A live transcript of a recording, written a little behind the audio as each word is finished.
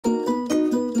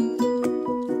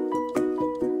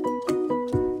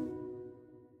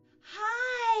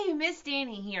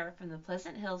from the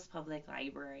Pleasant Hills Public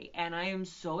Library, and I am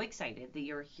so excited that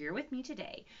you're here with me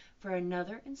today for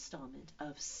another installment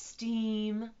of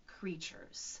STEAM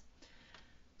Creatures.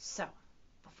 So,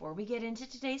 before we get into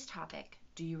today's topic,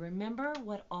 do you remember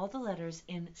what all the letters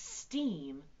in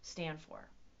STEAM stand for?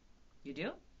 You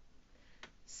do?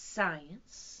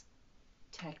 Science,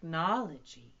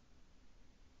 technology,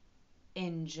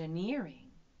 engineering,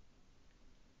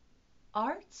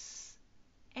 arts,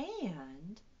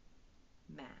 and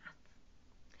math.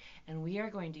 And we are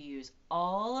going to use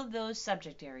all of those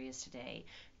subject areas today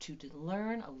to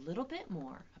learn a little bit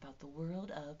more about the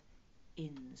world of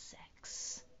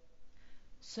insects.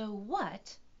 So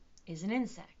what is an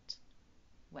insect?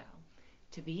 Well,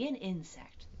 to be an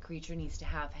insect, the creature needs to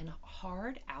have a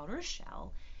hard outer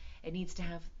shell. It needs to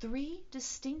have 3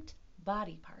 distinct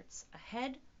body parts, a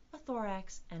head, a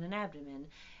thorax, and an abdomen,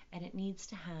 and it needs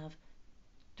to have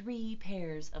 3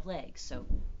 pairs of legs, so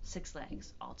 6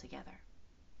 legs altogether.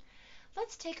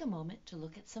 Let's take a moment to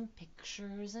look at some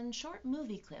pictures and short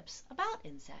movie clips about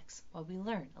insects while we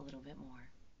learn a little bit more.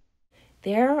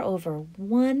 There are over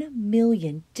 1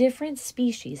 million different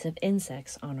species of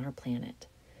insects on our planet.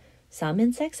 Some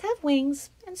insects have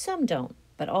wings and some don't,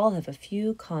 but all have a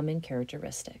few common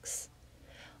characteristics.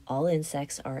 All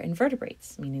insects are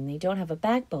invertebrates, meaning they don't have a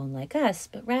backbone like us,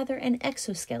 but rather an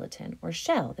exoskeleton or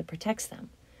shell that protects them.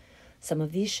 Some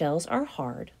of these shells are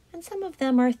hard, and some of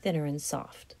them are thinner and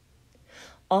soft.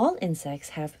 All insects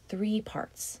have 3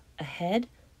 parts, a head,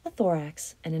 a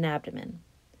thorax, and an abdomen.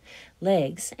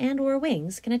 Legs and/or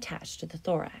wings can attach to the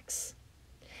thorax.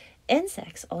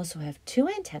 Insects also have 2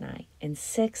 antennae and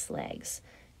 6 legs.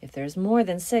 If there's more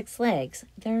than 6 legs,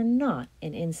 they're not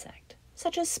an insect,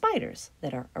 such as spiders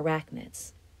that are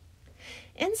arachnids.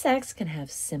 Insects can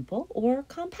have simple or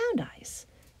compound eyes,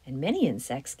 and many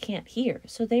insects can't hear,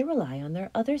 so they rely on their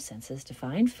other senses to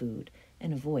find food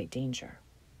and avoid danger.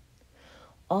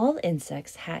 All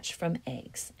insects hatch from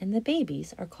eggs, and the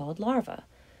babies are called larvae.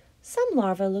 Some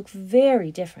larvae look very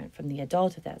different from the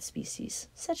adult of that species,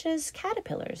 such as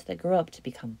caterpillars that grow up to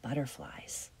become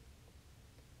butterflies.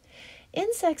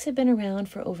 Insects have been around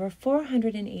for over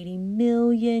 480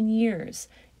 million years,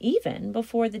 even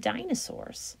before the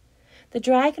dinosaurs. The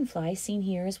dragonfly seen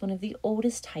here is one of the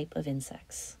oldest type of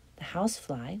insects. The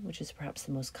housefly, which is perhaps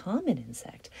the most common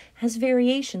insect, has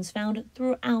variations found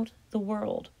throughout the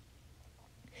world.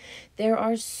 There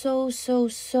are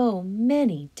so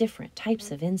many different types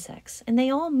of insects, and they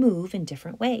all move in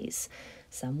different ways.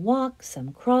 Some walk,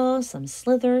 some crawl, some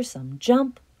slither, some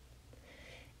jump.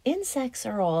 Insects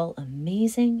are all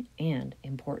amazing and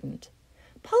important.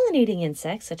 Pollinating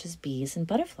insects such as bees and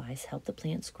butterflies help the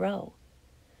plants grow.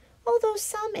 Although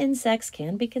some insects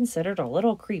can be considered a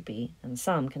little creepy, and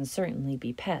some can certainly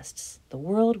be pests, the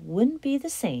world wouldn't be the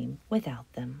same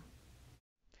without them.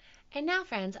 And now,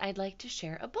 friends, I'd like to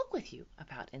share a book with you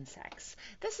about insects.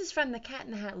 This is from the Cat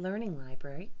in the Hat Learning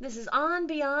Library. This is On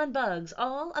Beyond Bugs,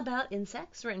 all about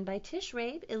insects, written by Tish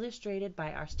Rabe, illustrated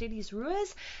by Aristides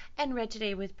Ruiz, and read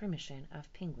today with permission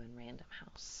of Penguin Random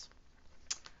House.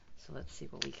 So let's see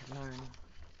what we can learn.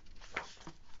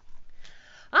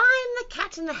 I'm the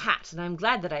Cat in the Hat, and I'm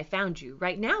glad that I found you.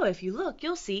 Right now, if you look,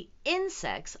 you'll see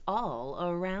insects all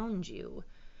around you.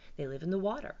 They live in the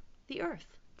water, the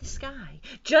earth, the sky.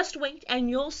 Just wait, and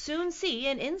you'll soon see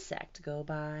an insect go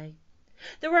by.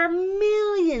 There are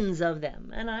millions of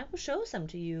them, and I will show some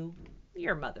to you.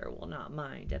 Your mother will not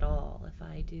mind at all if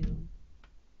I do.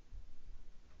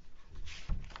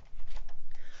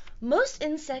 Most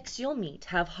insects you'll meet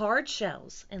have hard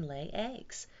shells and lay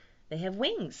eggs. They have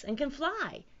wings and can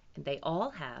fly, and they all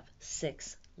have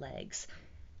 6 legs.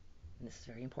 And this is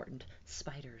very important.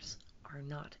 Spiders are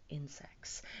not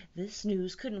insects. This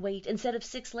news couldn't wait. Instead of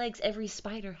 6 legs, every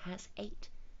spider has 8.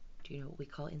 Do you know what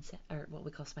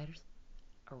we call spiders?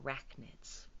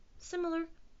 Arachnids. Similar,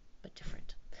 but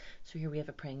different. So here we have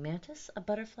a praying mantis, a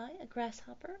butterfly, a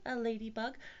grasshopper, a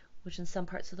ladybug, which in some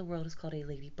parts of the world is called a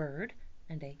ladybird,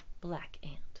 and a black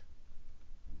ant.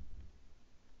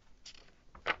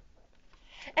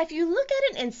 If you look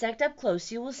at an insect up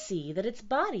close, you will see that its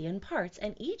body and parts,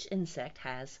 and each insect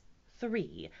has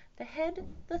 3. The head,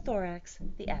 the thorax,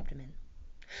 the abdomen.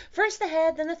 First the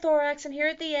head, then the thorax, and here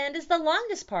at the end is the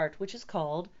longest part, which is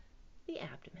called the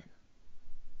abdomen.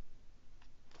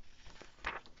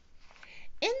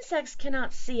 Insects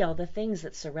cannot see all the things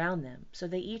that surround them, so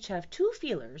they each have 2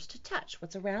 feelers to touch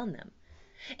what's around them.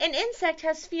 An insect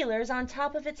has feelers on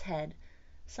top of its head.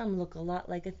 Some look a lot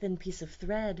like a thin piece of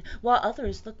thread, while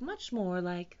others look much more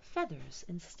like feathers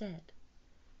instead.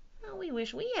 Well, we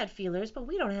wish we had feelers, but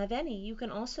we don't have any. You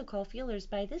can also call feelers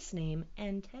by this name,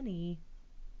 antennae.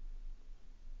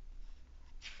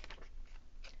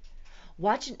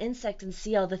 Watch an insect and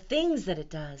see all the things that it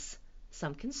does.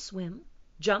 Some can swim,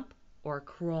 jump, or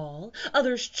crawl.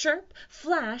 Others chirp,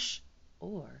 flash,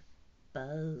 or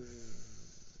buzz.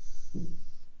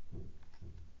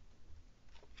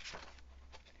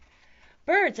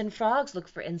 Birds and frogs look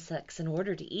for insects in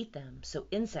order to eat them, so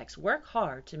insects work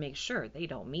hard to make sure they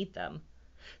don't meet them.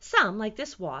 Some, like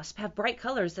this wasp, have bright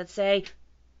colors that say,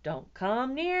 "Don't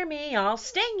come near me, I'll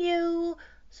sting you,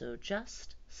 so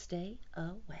just stay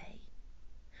away."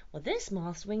 Well, this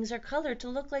moth's wings are colored to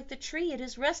look like the tree it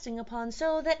is resting upon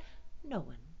so that no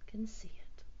one can see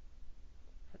it.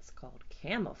 That's called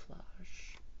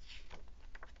camouflage.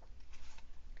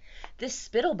 This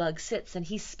spittlebug sits and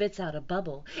he spits out a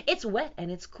bubble. It's wet and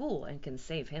it's cool and can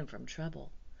save him from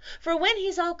trouble. For when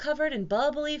he's all covered in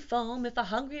bubbly foam, if a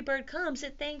hungry bird comes,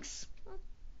 it thinks,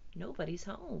 nobody's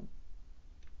home.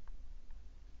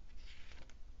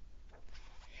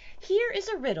 Here is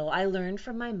a riddle I learned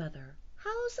from my mother.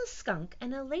 How's a skunk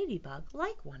and a ladybug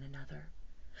like one another?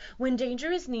 When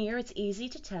danger is near, it's easy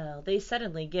to tell. They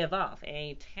suddenly give off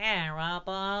a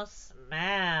terrible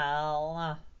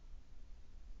smell.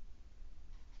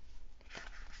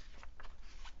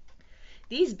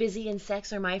 These busy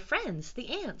insects are my friends,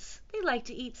 the ants. They like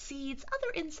to eat seeds,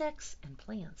 other insects, and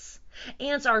plants.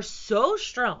 Ants are so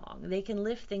strong they can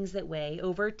lift things that weigh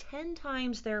over 10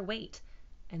 times their weight,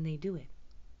 and they do it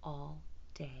all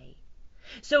day.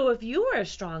 So if you were as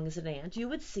strong as an ant, you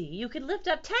would see you could lift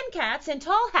up 10 cats in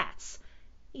tall hats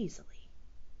easily.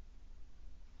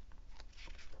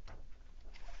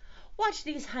 Watch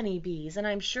these honey bees, and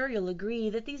I'm sure you'll agree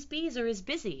that these bees are as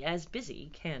busy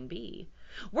can be.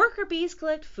 Worker bees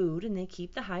collect food and they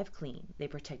keep the hive clean. They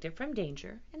protect it from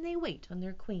danger and they wait on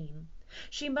their queen.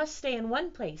 She must stay in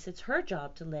one place. It's her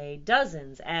job to lay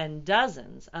dozens and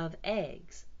dozens of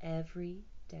eggs every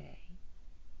day.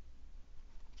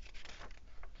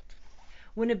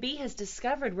 When a bee has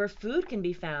discovered where food can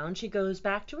be found, she goes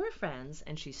back to her friends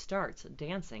and she starts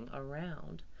dancing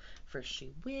around. First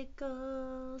she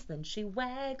wiggles, then she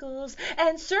waggles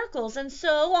and circles, and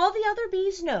so all the other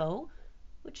bees know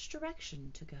which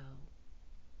direction to go.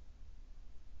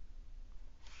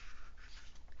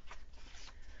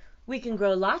 We can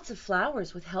grow lots of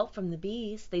flowers with help from the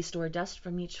bees. They store dust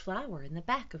from each flower in the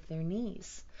back of their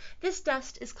knees. This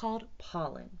dust is called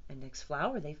pollen, and next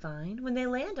flower they find, when they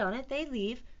land on it, they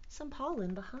leave some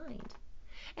pollen behind.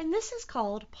 And this is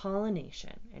called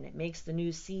pollination, and it makes the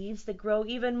new seeds that grow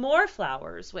even more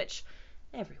flowers, which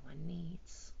everyone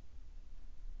needs.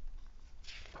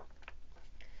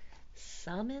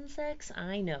 Some insects,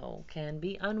 I know, can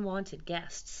be unwanted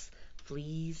guests.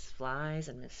 Fleas, flies,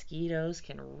 and mosquitoes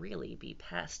can really be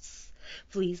pests.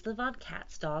 Fleas live on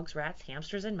cats, dogs, rats,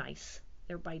 hamsters, and mice.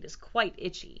 Their bite is quite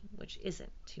itchy, which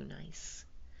isn't too nice.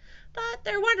 But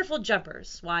they're wonderful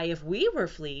jumpers. Why, if we were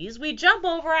fleas, we'd jump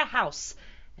over a house,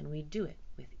 and we'd do it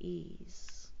with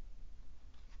ease.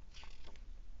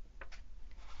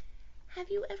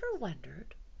 Have you ever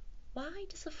wondered, why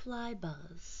does a fly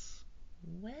buzz?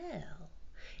 Well,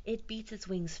 it beats its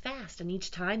wings fast, and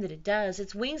each time that it does,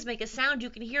 its wings make a sound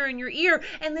you can hear in your ear,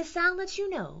 and this sound lets you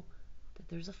know that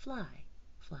there's a fly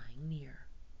flying near.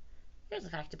 Here's a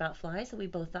fact about flies that we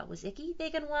both thought was icky.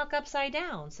 They can walk upside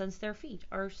down since their feet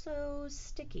are so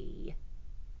sticky.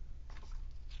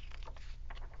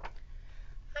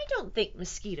 I don't think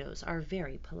mosquitoes are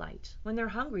very polite. When they're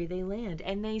hungry, they land,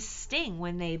 and they sting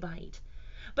when they bite.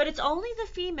 But it's only the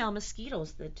female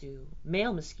mosquitoes that do.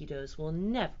 Male mosquitoes will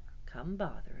never come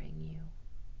bothering you.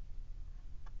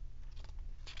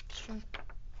 Sure.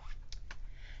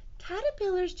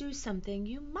 Caterpillars do something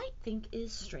you might think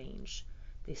is strange.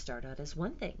 They start out as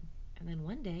one thing, and then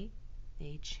one day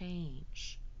they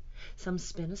change. Some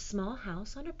spin a small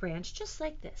house on a branch just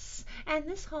like this, and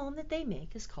this home that they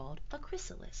make is called a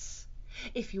chrysalis.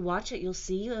 If you watch it, you'll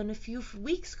see when a few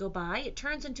weeks go by, it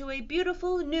turns into a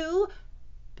beautiful new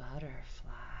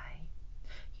butterfly.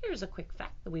 Here's a quick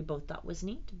fact that we both thought was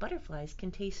neat. Butterflies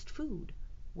can taste food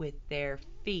with their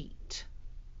feet.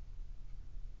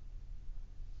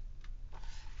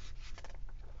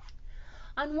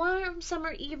 On warm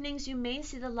summer evenings, you may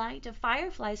see the light of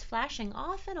fireflies flashing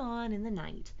off and on in the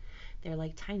night. They're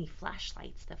like tiny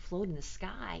flashlights that float in the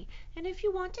sky, and if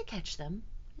you want to catch them,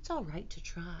 it's all right to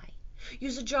try.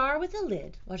 Use a jar with a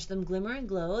lid, watch them glimmer and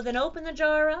glow, then open the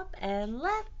jar up and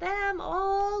let them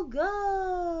all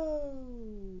go.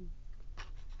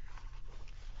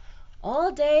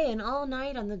 All day and all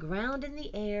night on the ground and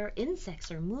the air, insects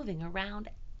are moving around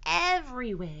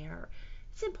everywhere.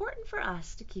 It's important for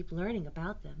us to keep learning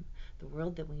about them. The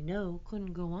world that we know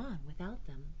couldn't go on without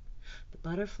them. The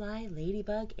butterfly,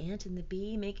 ladybug, ant, and the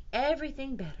bee make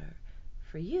everything better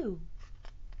for you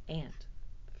and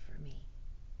for me.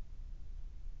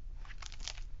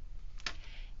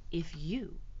 If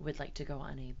you would like to go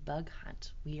on a bug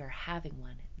hunt, we are having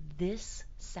one this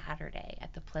Saturday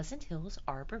at the Pleasant Hills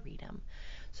Arboretum.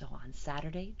 So on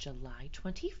Saturday, July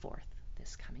 24th,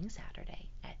 this coming Saturday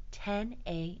at 10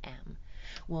 a.m.,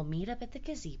 we'll meet up at the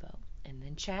gazebo, and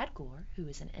then Chad Gore, who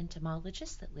is an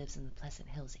entomologist that lives in the Pleasant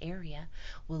Hills area,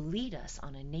 will lead us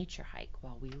on a nature hike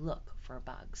while we look for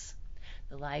bugs.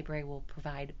 The library will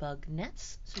provide bug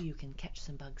nets so you can catch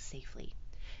some bugs safely.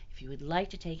 If you would like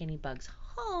to take any bugs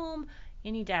home,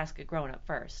 you need to ask a grown-up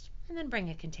first, and then bring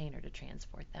a container to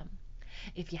transport them.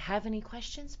 If you have any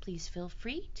questions, please feel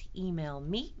free to email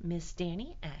me, Miss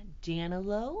Danny, at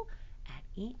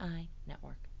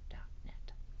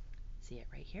danilo@einetwork.net. See it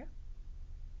right here?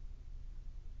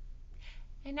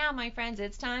 And now, my friends,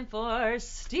 it's time for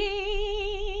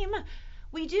STEAM!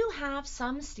 We do have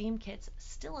some STEAM kits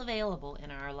still available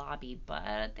in our lobby,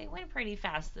 but they went pretty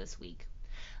fast this week.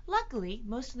 Luckily,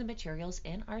 most of the materials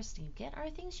in our STEAM kit are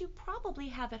things you probably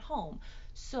have at home,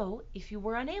 so if you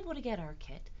were unable to get our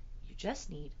kit, you just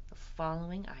need the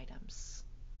following items: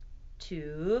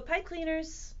 2 pipe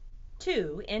cleaners,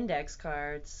 2 index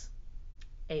cards,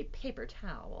 a paper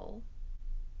towel,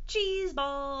 cheese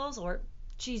balls or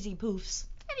cheesy poofs,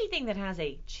 anything that has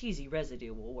a cheesy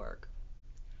residue will work,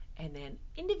 and then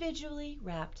individually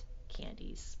wrapped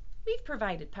candies. We've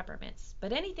provided peppermints,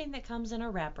 but anything that comes in a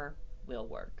wrapper will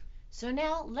work. So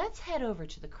now let's head over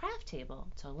to the craft table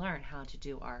to learn how to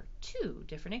do our 2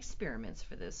 different experiments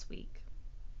for this week.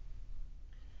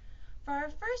 For our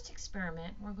first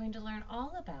experiment, we're going to learn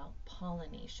all about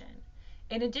pollination.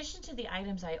 In addition to the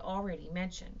items I already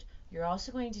mentioned, you're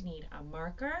also going to need a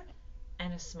marker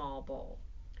and a small bowl.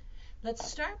 Let's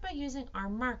start by using our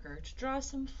marker to draw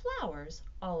some flowers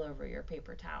all over your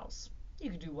paper towels. You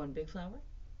can do one big flower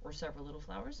or several little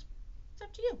flowers. It's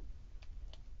up to you.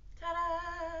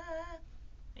 Ta-da!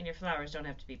 And your flowers don't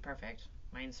have to be perfect.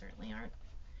 Mine certainly aren't.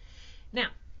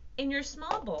 Now, in your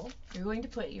small bowl, you're going to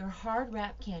put your hard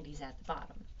wrap candies at the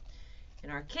bottom. In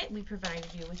our kit, we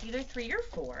provided you with either 3 or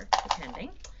 4,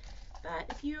 depending. But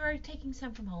if you are taking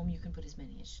some from home, you can put as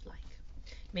many as you'd like.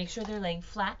 Make sure they're laying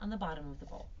flat on the bottom of the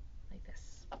bowl, like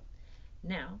this.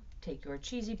 Now, take your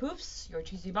cheesy poofs, your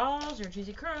cheesy balls, your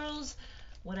cheesy curls,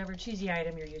 whatever cheesy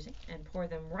item you're using, and pour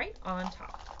them right on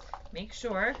top. Make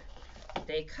sure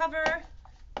they cover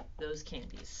those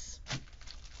candies.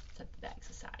 Set the bags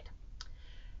aside.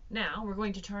 Now we're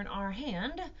going to turn our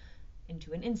hand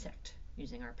into an insect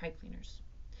using our pipe cleaners.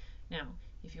 Now,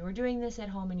 if you were doing this at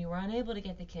home and you were unable to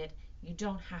get the kit, you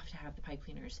don't have to have the pipe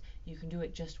cleaners. You can do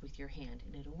it just with your hand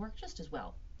and it'll work just as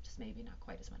well, just maybe not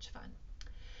quite as much fun.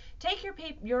 Take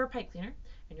your pipe cleaner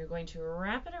and you're going to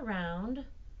wrap it around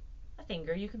a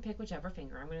finger. You can pick whichever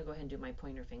finger. I'm going to go ahead and do my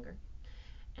pointer finger.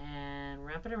 And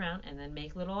wrap it around and then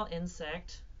make little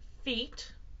insect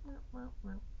feet.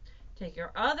 Take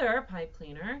your other pipe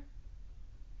cleaner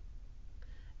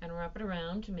and wrap it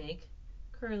around to make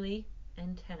curly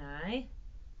antennae.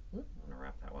 Ooh, I'm going to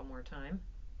wrap that one more time.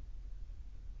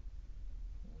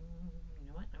 You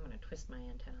know what? I'm going to twist my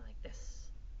antenna like this.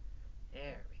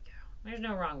 There we go. There's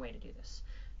no wrong way to do this.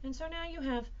 And so now you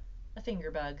have a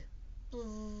finger bug. I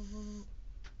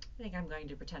think I'm going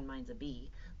to pretend mine's a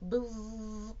bee.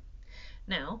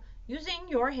 Now, using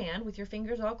your hand with your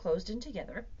fingers all closed in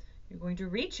together, you're going to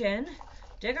reach in,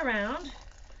 dig around,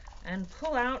 and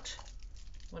pull out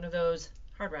one of those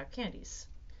hard wrap candies.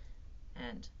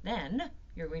 And then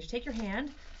you're going to take your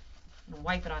hand and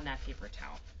wipe it on that paper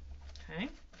towel. Okay?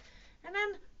 And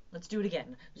then let's do it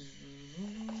again.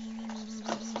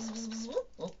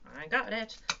 Oh, I got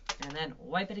it. And then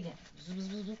wipe it again.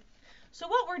 So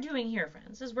what we're doing here,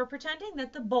 friends, is we're pretending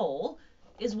that the bowl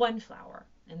is one flower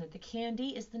and that the candy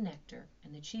is the nectar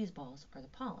and the cheese balls are the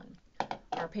pollen.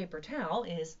 Our paper towel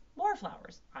is more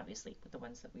flowers, obviously, with the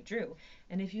ones that we drew.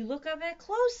 And if you look at it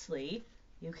closely,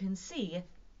 you can see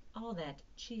all that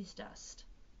cheese dust.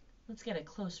 Let's get a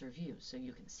closer view so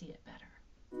you can see it better.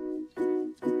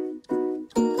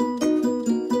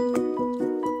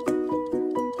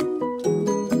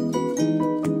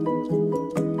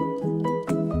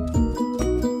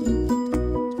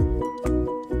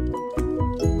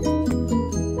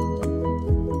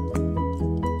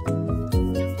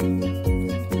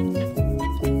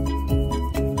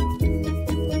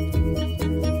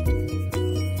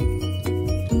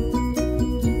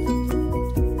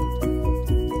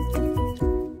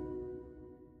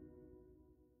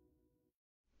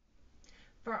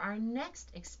 For our next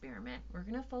experiment, we're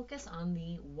going to focus on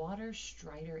the water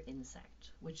strider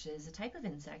insect, which is a type of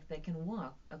insect that can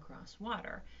walk across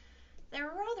water. there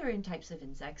are other types of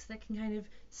insects that can kind of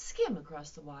skim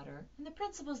across the water, and the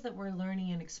principles that we're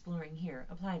learning and exploring here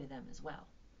apply to them as well.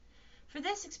 For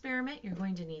this experiment, you're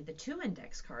going to need the 2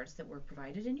 index cards that were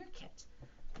provided in your kit,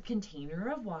 a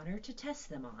container of water to test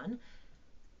them on,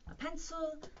 a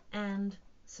pencil, and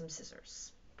some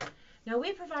scissors. Now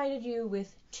we provided you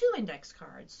with 2 index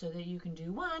cards so that you can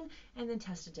do one and then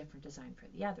test a different design for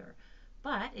the other.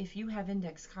 But if you have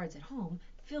index cards at home,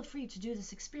 feel free to do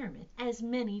this experiment as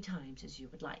many times as you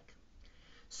would like.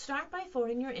 Start by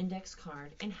folding your index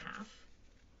card in half,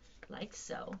 like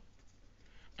so,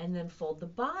 and then fold the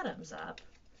bottoms up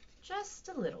just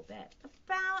a little bit,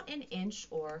 about an inch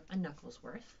or a knuckle's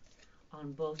worth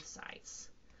on both sides,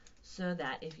 so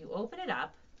that if you open it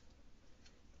up,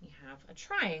 you have a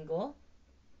triangle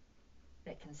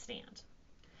that can stand.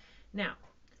 Now,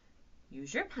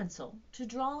 use your pencil to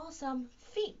draw some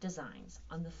feet designs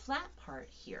on the flat part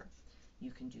here.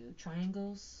 You can do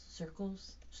triangles,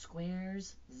 circles,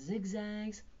 squares,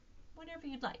 zigzags, whatever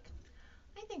you'd like.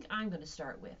 I think I'm going to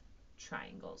start with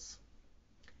triangles.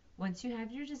 Once you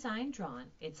have your design drawn,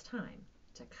 it's time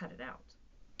to cut it out.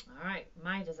 All right,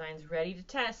 my design's ready to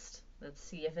test. Let's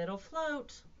see if it'll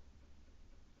float.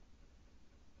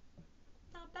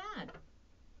 Not bad.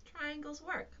 Triangles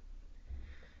work.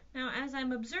 Now, as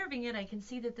I'm observing it, I can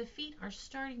see that the feet are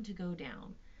starting to go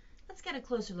down. Let's get a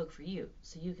closer look for you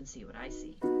so you can see what I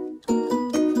see.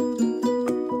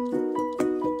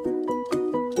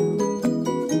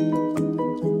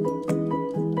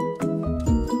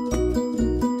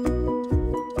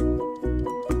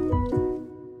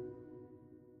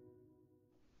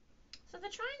 So the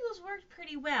triangles worked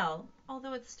pretty well,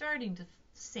 although it's starting to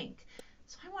sink.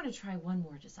 So I want to try one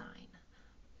more design.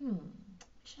 What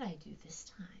should I do this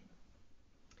time?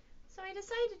 So I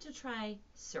decided to try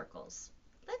circles.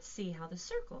 Let's see how the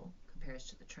circle compares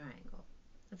to the triangle.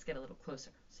 Let's get a little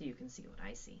closer so you can see what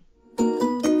I see.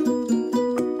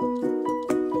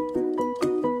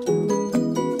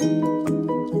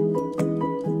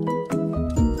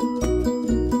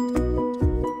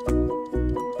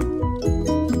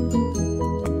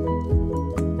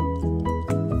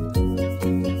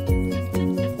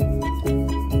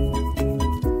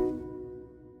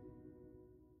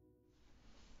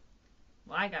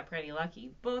 I got pretty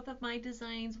lucky. Both of my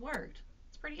designs worked.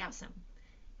 It's pretty awesome.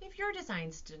 If your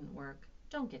designs didn't work,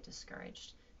 don't get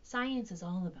discouraged. Science is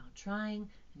all about trying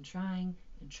and trying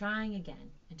and trying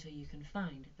again until you can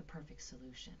find the perfect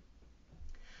solution.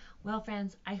 Well,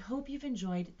 friends, I hope you've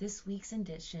enjoyed this week's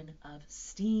edition of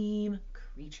STEAM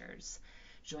Creatures.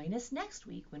 Join us next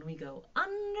week when we go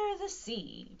under the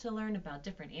sea to learn about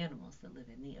different animals that live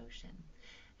in the ocean.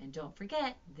 And don't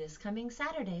forget, this coming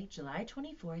Saturday, July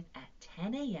 24th at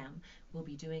 10 a.m., we'll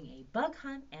be doing a bug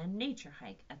hunt and nature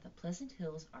hike at the Pleasant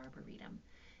Hills Arboretum.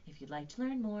 If you'd like to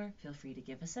learn more, feel free to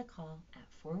give us a call at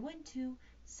 412-655-2424.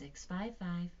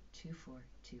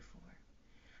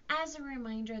 As a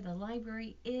reminder, the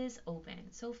library is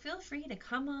open, so feel free to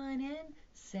come on in,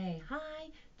 say hi,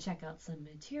 check out some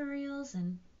materials,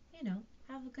 and,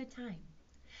 have a good time.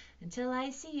 Until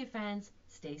I see you, friends,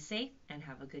 stay safe and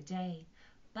have a good day.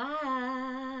 Bye.